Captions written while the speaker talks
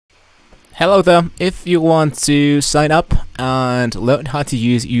Hello there. If you want to sign up and learn how to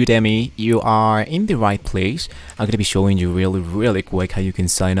use Udemy, you are in the right place. I'm going to be showing you really quick how you can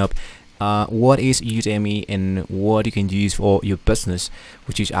sign up. What is Udemy and what you can use for your business,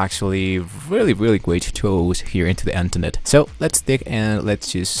 which is actually really great tools here into the internet. So let's dig and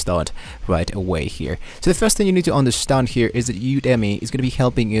let's just start right away here. So the first thing you need to understand here is that Udemy is going to be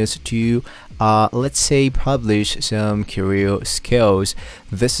helping us to let's say publish some career skills.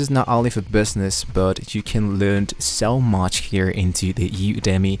 This is not only for business, but you can learn so much here into the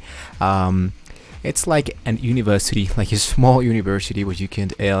Udemy. It's like an university, like a small university where you can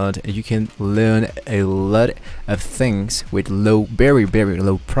learn a lot of things with very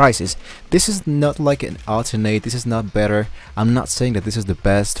low prices. This is not like an alternate, this is not better. I'm not saying that this is the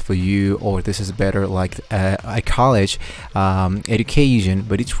best for you or this is better like a college education,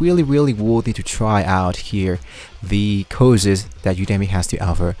 but it's really worthy to try out here the courses that Udemy has to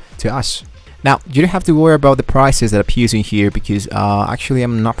offer to us. Now, you don't have to worry about the prices that appears in here because actually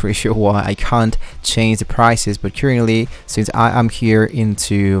I'm not pretty sure why I can't change the prices, but currently since I am here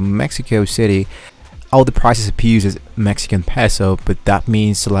into Mexico City, all the prices appears as Mexican peso, but that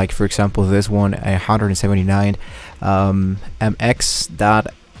means like for example this one 179 MX,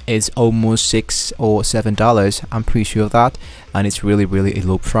 that is almost $6 or $7. I'm pretty sure of that, and it's really a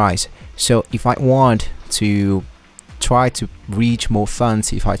low price. So if I want to try to reach more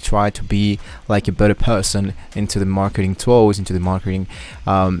funds, if I try to be like a better person into the marketing tools, into the marketing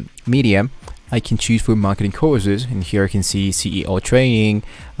medium, I can choose for marketing courses, and here I can see CEO training,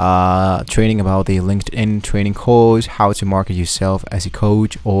 training about the LinkedIn training course, how to market yourself as a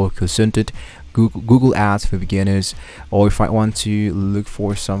coach or consultant, Google ads for beginners. Or if I want to look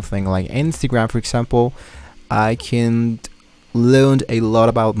for something like Instagram, for example, I can learn a lot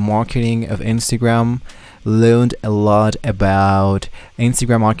about marketing of Instagram, learned a lot about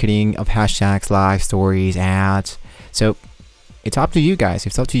Instagram marketing of hashtags, live stories, ads. So it's up to you guys.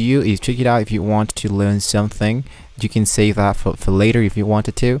 It's up to you. You check it out if you want to learn something. You can save that for later if you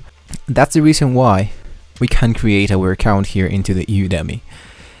wanted to. That's the reason why we can create our account here into the Udemy.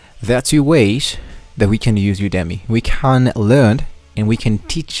 There are two ways that we can use Udemy. We can learn and we can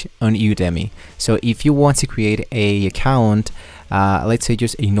teach on Udemy. So if you want to create a account, let's say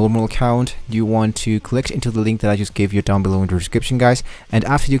just a normal account, you want to click into the link that I just gave you down below in the description, guys, and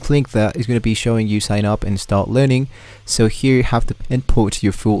after you click that, it's going to be showing you sign up and start learning. So here you have to input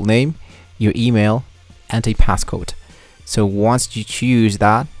your full name, your email, and a passcode. So once you choose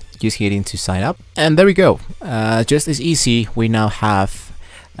that, just hit into sign up, and there we go. Just as easy, we now have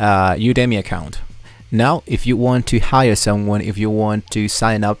a Udemy account. Now if you want to hire someone, if you want to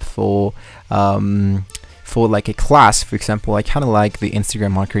sign up for like a class, for example, I kind of like the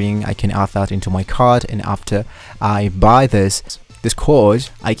Instagram marketing, I can add that into my cart, and after I buy this course,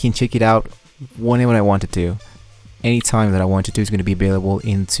 I can check it out whenever I want to. Anytime that I want to is going to be available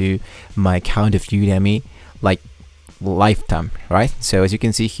into my account of Udemy, like lifetime, right? So as you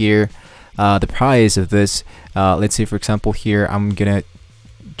can see here, the price of this, let's say for example here, I'm gonna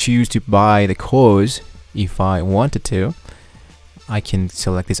choose to buy the course. If I wanted to, I can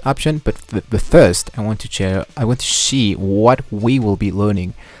select this option, but first I want to see what we will be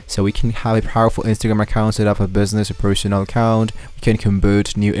learning. So we can have a powerful Instagram account, set up a business, a personal account. We can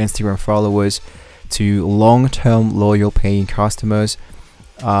convert new Instagram followers to long-term loyal paying customers.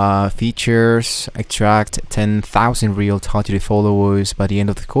 Features: attract 10,000 real targeted followers. By the end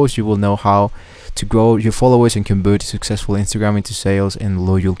of the course, you will know how to grow your followers and convert successful Instagram into sales and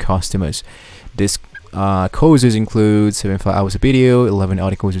loyal customers. This courses include 75 hours of video, 11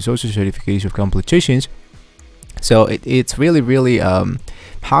 articles and social certificates of completions. So it's really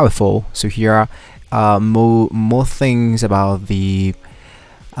powerful. So here are more things about the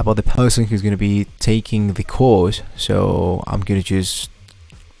person who's going to be taking the course. So I'm going to just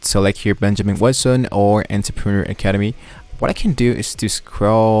select here Benjamin Watson or Entrepreneur Academy. What I can do is to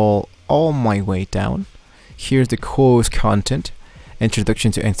scroll all my way down. Here's the course content: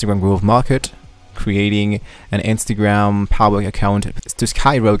 introduction to Instagram growth market, creating an Instagram public account to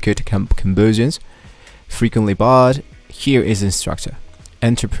skyrocket conversions, frequently bought. Here is the instructor,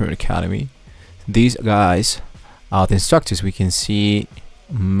 Entrepreneur Academy. These guys are the instructors. We can see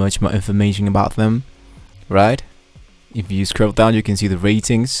much more information about them, right? If you scroll down, you can see the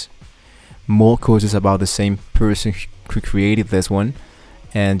ratings, more courses about the same person who created this one,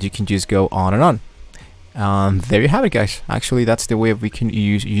 and you can just go on and on. There you have it, guys. Actually, that's the way we can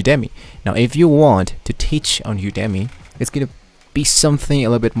use Udemy. Now if you want to teach on Udemy, it's gonna be something a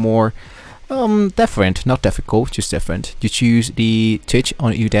little bit more different, not difficult, just different. You choose the teach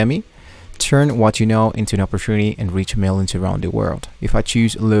on Udemy, turn what you know into an opportunity and reach millions around the world. If I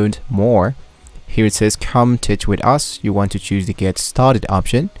choose learn more, here it says come teach with us. You want to choose the get started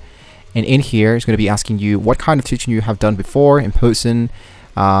option, and in here it's going to be asking you what kind of teaching you have done before, in person,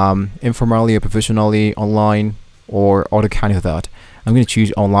 informally or professionally, online, or other kind of that. I'm going to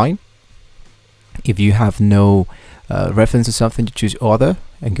choose online. If you have no reference or something, you choose other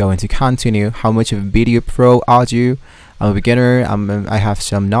and go into continue. How much of a video pro are you? I'm a beginner. I have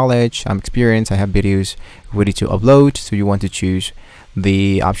some knowledge. I'm experienced. I have videos ready to upload. So you want to choose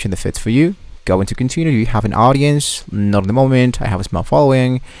the option that fits for you. Go into continue. You have an audience? Not at the moment. I have a small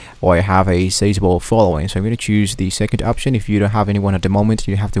following, or I have a sizable following. So I'm going to choose the second option. If you don't have anyone at the moment,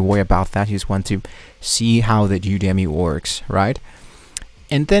 you don't have to worry about that. You just want to see how the Udemy works, right?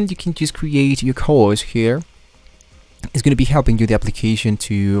 And then you can just create your course here. It's going to be helping you the application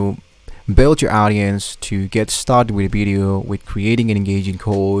to build your audience, to get started with a video, with creating an engaging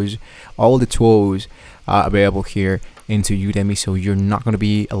course. All the tools are available here into Udemy, so you're not going to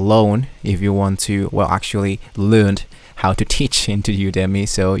be alone if you want to, well, actually learn how to teach into Udemy.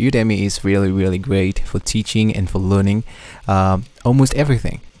 So Udemy is really great for teaching and for learning almost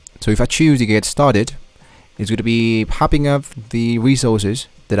everything. So if I choose to get started, it's going to be popping up the resources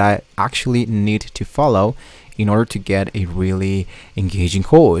that I actually need to follow in order to get a really engaging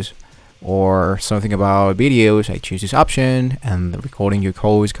course, or something about videos. I choose this option, and recording your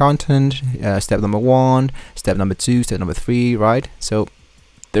course content, step number 1, step number 2, step number 3, right? So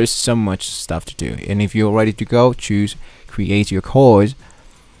there's so much stuff to do, and if you're ready to go, choose create your course.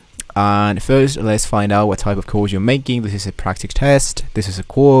 And first, let's find out what type of course you're making. This is a practice test. This is a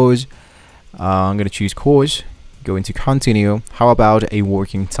course. I'm going to choose course, go into continue. How about a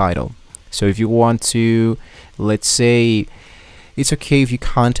working title? So if you want to, let's say, it's okay if you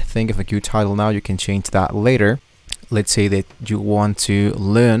can't think of a good title now, you can change that later. Let's say that you want to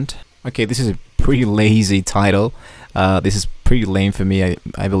learn. Okay, this is a pretty lazy title. This is pretty lame for me.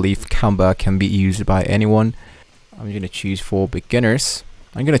 I believe Canva can be used by anyone. I'm going to choose for beginners.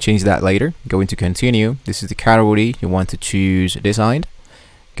 I'm going to change that later. Go into continue. This is the category. You want to choose design.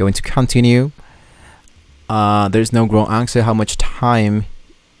 Go into continue. There's no wrong answer. How much time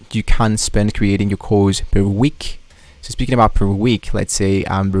you can spend creating your course per week? So speaking about per week, let's say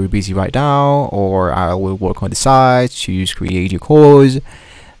I'm very busy right now, or I will work on the side, choose create your course.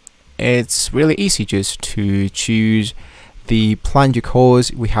 It's really easy just to choose the plan your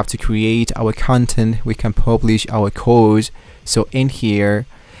course. We have to create our content, we can publish our course. So in here,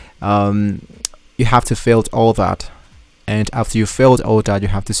 you have to fill all that, and after you filled all that, you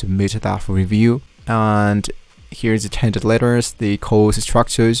have to submit that for review. And here's the template letters, the course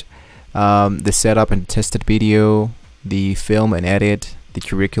structures, the setup and tested video, the film and edit, the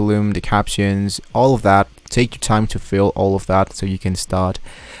curriculum, the captions, all of that. Take your time to fill all of that so you can start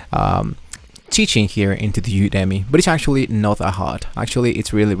teaching here into the Udemy. But it's actually not that hard. Actually,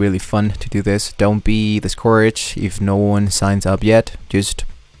 it's really fun to do this. Don't be discouraged if no one signs up yet. Just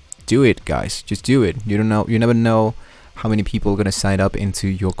do it, guys. Just do it. You never know how many people are gonna sign up into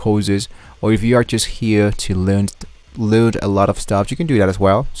your courses, or if you are just here to learn a lot of stuff, you can do that as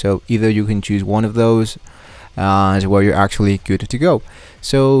well. So either you can choose one of those where you're actually good to go.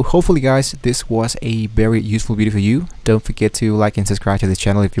 So hopefully, guys, this was a very useful video for you. Don't forget to like and subscribe to this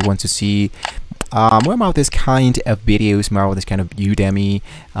channel if you want to see more about this kind of videos, more about this kind of Udemy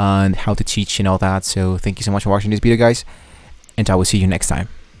and how to teach and all that. So thank you so much for watching this video, guys, and I will see you next time.